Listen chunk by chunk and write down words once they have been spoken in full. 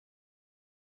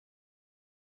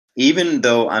Even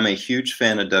though I'm a huge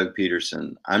fan of Doug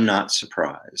Pederson, I'm not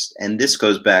surprised. And this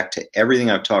goes back to everything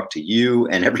I've talked to you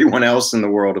and everyone else in the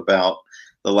world about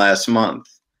the last month,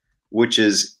 which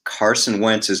is Carson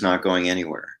Wentz is not going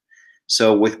anywhere.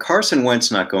 So with Carson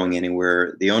Wentz not going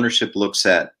anywhere, the ownership looks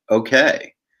at,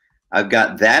 okay, I've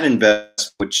got that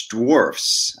investment, which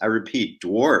dwarfs, I repeat,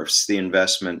 dwarfs the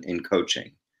investment in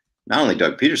coaching. Not only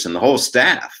Doug Pederson, the whole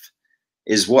staff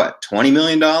is what, $20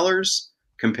 million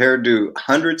compared to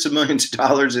hundreds of millions of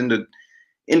dollars into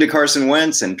Carson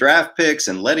Wentz and draft picks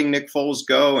and letting Nick Foles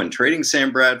go and trading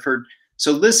Sam Bradford.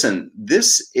 So listen,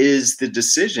 this is the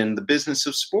decision, the business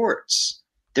of sports.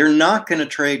 They're not going to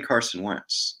trade Carson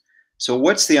Wentz. So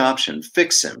what's the option?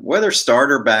 Fix him, whether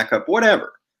starter, backup,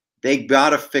 whatever. They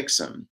got to fix him.